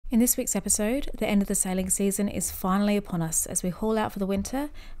In this week's episode, the end of the sailing season is finally upon us as we haul out for the winter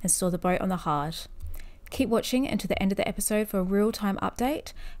and store the boat on the hard. Keep watching until the end of the episode for a real-time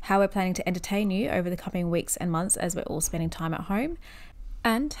update, how we're planning to entertain you over the coming weeks and months as we're all spending time at home,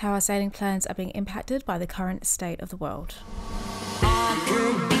 and how our sailing plans are being impacted by the current state of the world.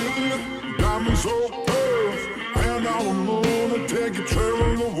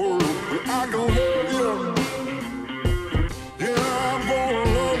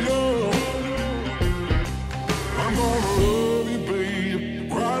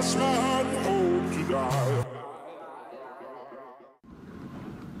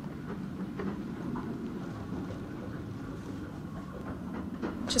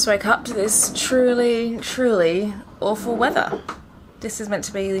 Just woke up to this truly awful weather. This is meant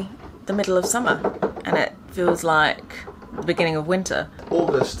to be the middle of summer and it feels like the beginning of winter.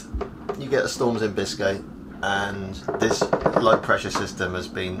 August, you get the storms in Biscay, and this low pressure system there's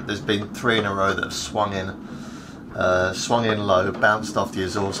been 3 in a row that have swung in low, bounced off the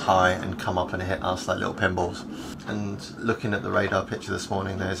Azores high and come up and hit us like little pinballs. And looking at the radar picture this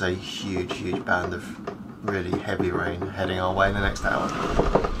morning, there's a huge band of really heavy rain heading our way in the next hour.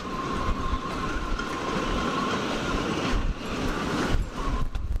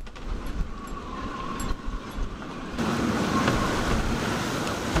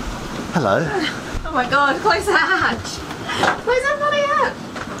 Hello. Oh my god, close that hatch! Close that bloody hatch!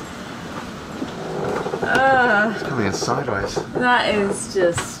 It's coming in sideways. That is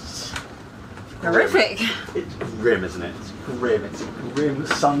just horrific. It's grim, isn't it? It's grim. It's a grim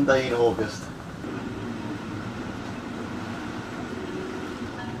Sunday in August.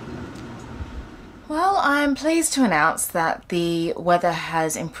 Well, I'm pleased to announce that the weather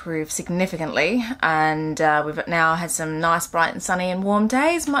has improved significantly and we've now had some nice bright and sunny and warm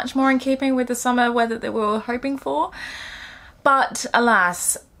days, much more in keeping with the summer weather that we were hoping for. But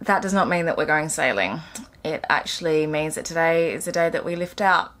alas, that does not mean that we're going sailing. It actually means that today is the day that we lift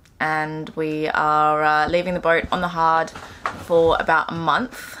out and we are leaving the boat on the hard for about a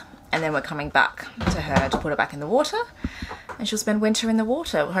month, and then we're coming back to her to put her back in the water. And she'll spend winter in the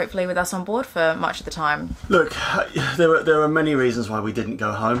water, hopefully with us on board for much of the time. Look, there are many reasons why we didn't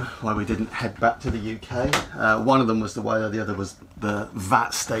go home, why we didn't head back to the UK. One of them was the weather, the other was the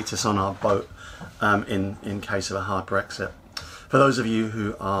VAT status on our boat in case of a hard Brexit. For those of you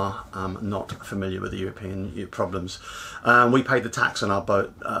who are not familiar with the European problems, we paid the tax on our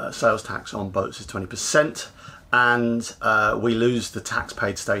boat, sales tax on boats is 20%, and we lose the tax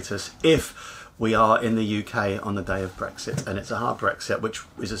paid status if we are in the UK on the day of Brexit, and it's a hard Brexit, which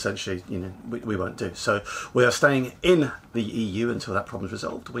is essentially, we won't do. So we are staying in the EU until that problem's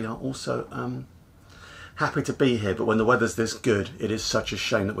resolved. We are also happy to be here, but when the weather's this good, it is such a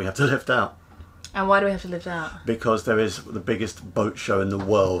shame that we have to lift out. And why do we have to lift out? Because there is the biggest boat show in the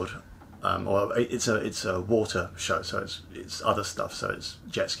world. Or it's a water show, so it's other stuff, so it's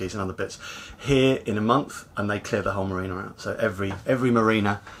jet skis and other bits. Here in a month, and they clear the whole marina out. So every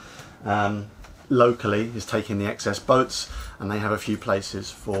marina locally is taking the excess boats, and they have a few places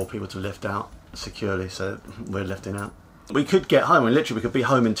for people to lift out securely, so we're lifting out. We could get home, and literally we could be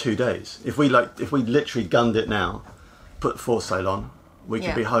home in 2 days. If we literally gunned it now, put foresail on, we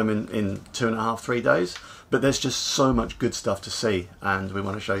could be home in 2.5, 3 days. But there's just so much good stuff to see, and we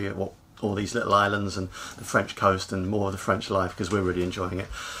want to show you all these little islands and the French coast and more of the French life, because we're really enjoying it.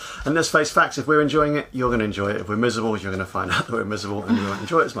 And let's face facts, if we're enjoying it, you're going to enjoy it. If we're miserable, you're going to find out that we're miserable and you won't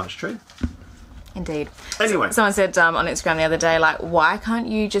enjoy it as much. True? Indeed. Anyway. Someone said on Instagram the other day, like, why can't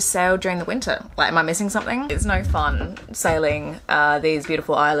you just sail during the winter? Like, am I missing something? It's no fun sailing these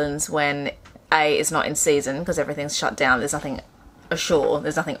beautiful islands when A, it's not in season because everything's shut down. There's nothing ashore.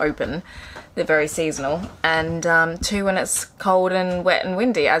 There's nothing open. They're very seasonal. And 2, when it's cold and wet and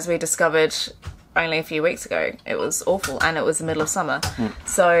windy, as we discovered only a few weeks ago. It was awful, and it was the middle of summer.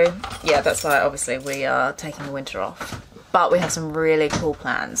 So yeah, that's why obviously we are taking the winter off. But we have some really cool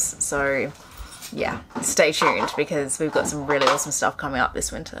plans. So yeah, stay tuned because we've got some really awesome stuff coming up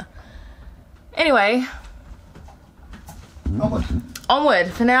this winter. Anyway,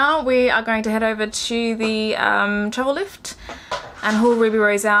 onward. For now, we are going to head over to the travel lift and haul Ruby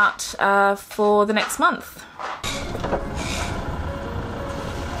Rose out for the next month.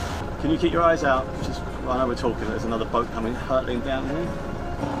 Can you keep your eyes out? Just, I know we're talking, there's another boat coming hurtling down here.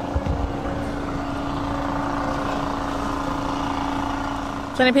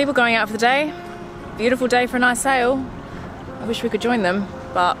 Plenty of people going out for the day. Beautiful day for a nice sail. I wish we could join them,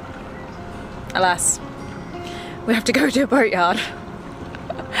 but alas, we have to go to a boatyard.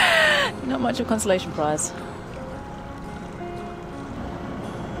 Not much of a consolation prize.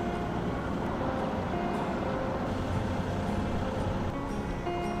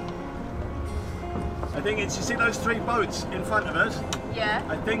 I think it's, you see those 3 boats in front of us? Yeah.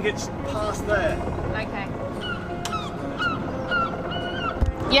 I think it's past there. Okay.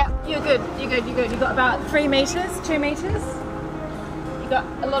 Yeah, you're good. You're good. You're good. You've got about 3 meters, 2 meters. You've got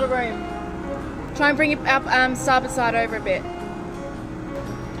a lot of room. Try and bring it up starboard side over a bit. Okay.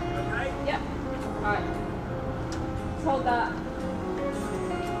 Yep. Alright. Just hold that.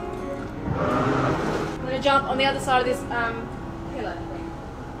 I'm going to jump on the other side of this pillar.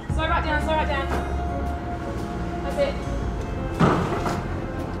 Slow right down, slow right down. That's it.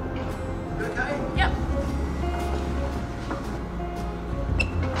 You okay? Yep.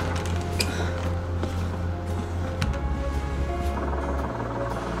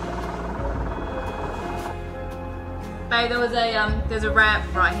 Babe, there's a ramp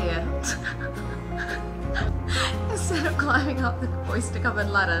right here. Instead of climbing up the oyster-covered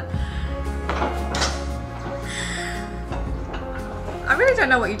ladder. I really don't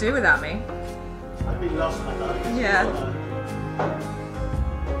know what you do without me. I'd be lost, I know. Yeah.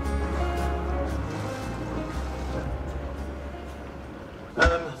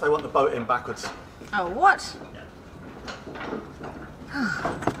 They want the boat in backwards. Oh, what?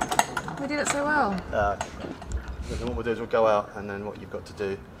 We did it so well. Then what we'll do is we'll go out, and then what you've got to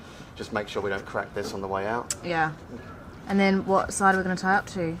do, just make sure we don't crack this on the way out. Yeah. And then what side are we going to tie up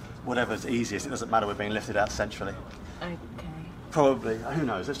to? Whatever's easiest, it doesn't matter, we're being lifted out centrally. Okay. Probably, who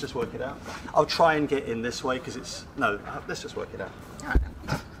knows, let's just work it out. I'll try and get in this way, because it's, no, let's just work it out. Alright.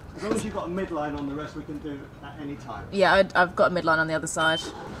 As long as you've got a midline on, the rest we can do at any time. Yeah, I've got a midline on the other side.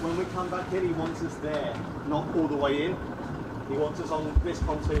 When we come back in, he wants us there, not all the way in. He wants us on this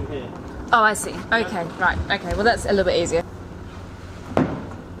pontoon here. Oh, I see. Okay, right. Okay, well that's a little bit easier.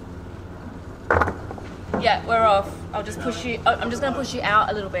 Yeah, we're off. I'll just push you. I'm just going to push you out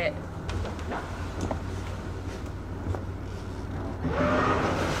a little bit.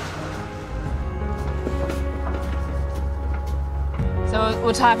 So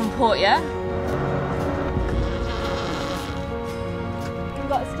we'll tie up in port, yeah? We've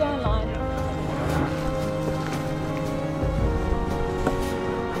got a stern line.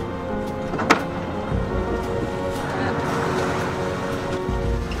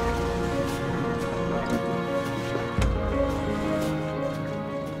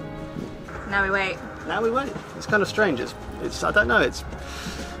 Now we wait. Now we wait. It's kind of strange. It's I don't know.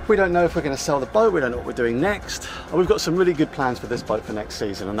 We don't know if we're going to sell the boat. We don't know what we're doing next. We've got some really good plans for this boat for next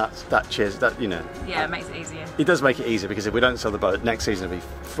season, and you know. Yeah, it makes it easier. It does make it easier, because if we don't sell the boat, next season will be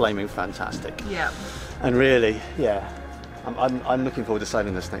flaming fantastic. Yeah. And really, yeah, I'm looking forward to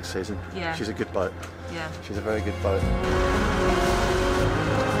sailing this next season. Yeah. She's a good boat. Yeah. She's a very good boat.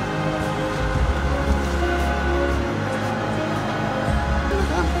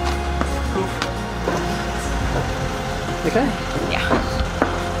 Okay? Yeah.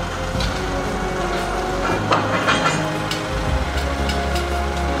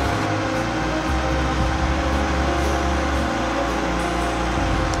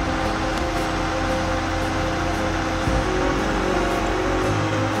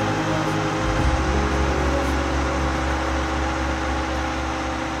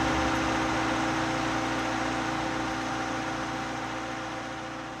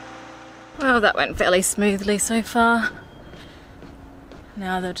 Well, that went fairly smoothly so far.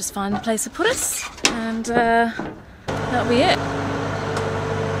 Now they'll just find a place to put us, and that'll be it.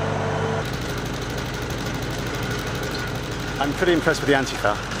 I'm pretty impressed with the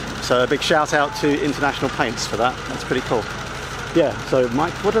anti-foul. So a big shout out to International Paints for that. That's pretty cool. Yeah, so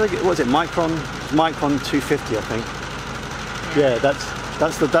what do they get? What is it? Micron 250, I think. Yeah,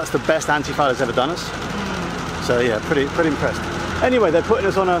 that's the best anti-foul that's ever done us. So yeah, pretty impressed. Anyway, they're putting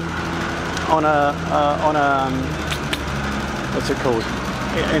us on a what's it called?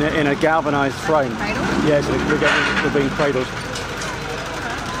 In a galvanised frame. Cradle? Yeah, so we're being cradled.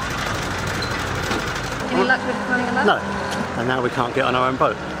 Any luck with finding a ladder? No. And now we can't get on our own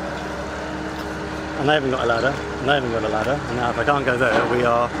boat. And they haven't got a ladder, and they haven't got a ladder. And now if I can't go there, we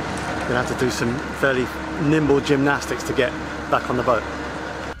are going to have to do some fairly nimble gymnastics to get back on the boat.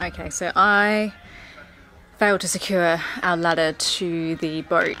 Okay, so I failed to secure our ladder to the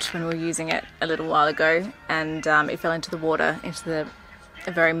boat when we were using it a little while ago, and it fell into the water, into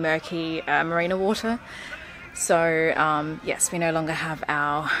a very murky marina water. So yes, we no longer have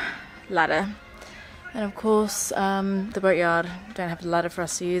our ladder, and of course the boatyard don't have a ladder for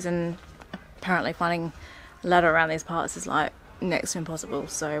us to use, and apparently finding a ladder around these parts is like next to impossible.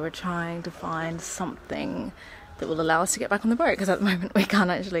 So we're trying to find something that will allow us to get back on the boat, because at the moment we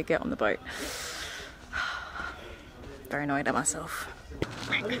can't actually get on the boat. Very annoyed at myself.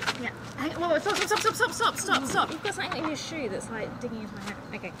 Yeah. Whoa, stop. You've got something in your shoe that's like digging into my hair.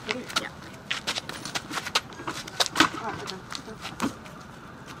 Okay, ready? Yeah.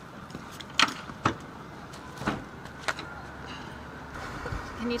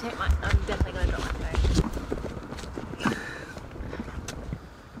 Can you take my... I'm definitely going to drop my phone.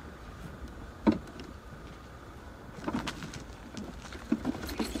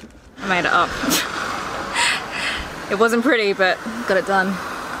 I made it up. It wasn't pretty, but got it done.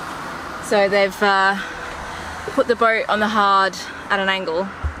 So they've put the boat on the hard at an angle.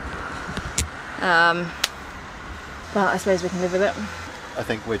 But I suppose we can live with it. I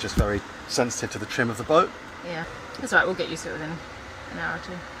think we're just very sensitive to the trim of the boat. Yeah, that's right, we'll get used to it within an hour or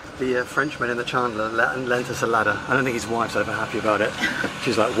two. The Frenchman in the Chandler lent us a ladder. I don't think his wife's ever happy about it.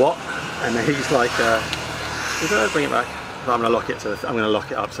 She's like, what? And then he's like, you gotta bring it back. But I'm gonna lock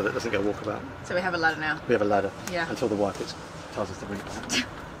it up so that it doesn't go walkabout. So we have a ladder now? We have a ladder. Yeah. Until the wife tells us to bring it back.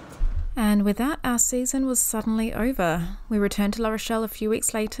 And with that, our season was suddenly over. We returned to La Rochelle a few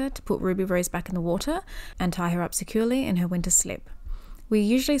weeks later to put Ruby Rose back in the water and tie her up securely in her winter slip. We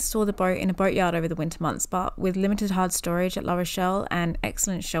usually store the boat in a boatyard over the winter months, but with limited hard storage at La Rochelle and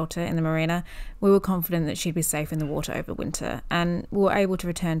excellent shelter in the marina, we were confident that she'd be safe in the water over winter, and we were able to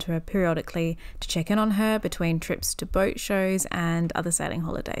return to her periodically to check in on her between trips to boat shows and other sailing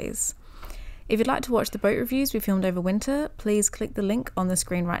holidays. If you'd like to watch the boat reviews we filmed over winter, please click the link on the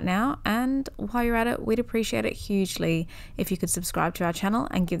screen right now, and while you're at it, we'd appreciate it hugely if you could subscribe to our channel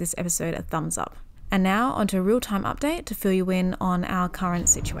and give this episode a thumbs up. And now onto a real-time update to fill you in on our current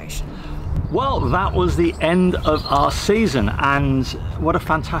situation. Well, that was the end of our season, and what a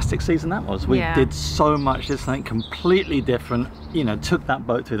fantastic season that was. We did so much, did something completely different, you know, took that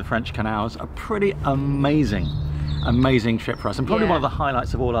boat through the French canals. A pretty amazing trip for us, and probably one of the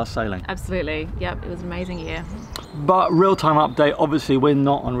highlights of all our sailing. Absolutely, yep, it was an amazing year. But real-time update, obviously we're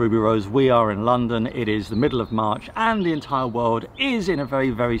not on Ruby Rose, we are in London. It is the middle of March and the entire world is in a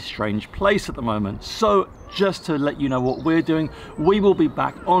very, very strange place at the moment. So just to let you know what we're doing, we will be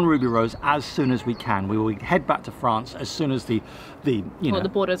back on Ruby Rose as soon as we can. We will head back to France as soon as the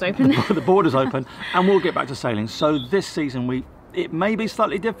borders open. the borders open, and we'll get back to sailing. So this season it may be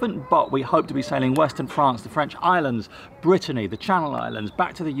slightly different, but we hope to be sailing Western France, the French islands, Brittany, the Channel Islands,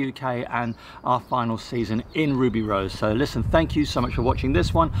 back to the UK, and our final season in Ruby Rose. So listen, thank you so much for watching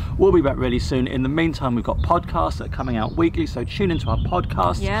this one. We'll be back really soon. In the meantime, we've got podcasts that are coming out weekly, so tune into our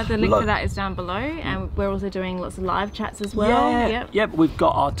podcast. Yeah, the link for that is down below, and we're also doing lots of live chats as well. Yep, we've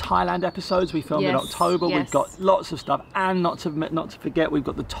got our Thailand episodes we filmed in October. We've got lots of stuff, and not to forget, we've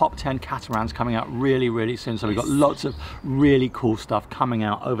got the top 10 catamarans coming out really, really soon. So we've got lots of really cool stuff coming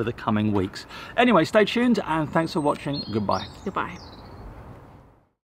out over the coming weeks. Anyway, stay tuned, and thanks for watching. Goodbye. Goodbye.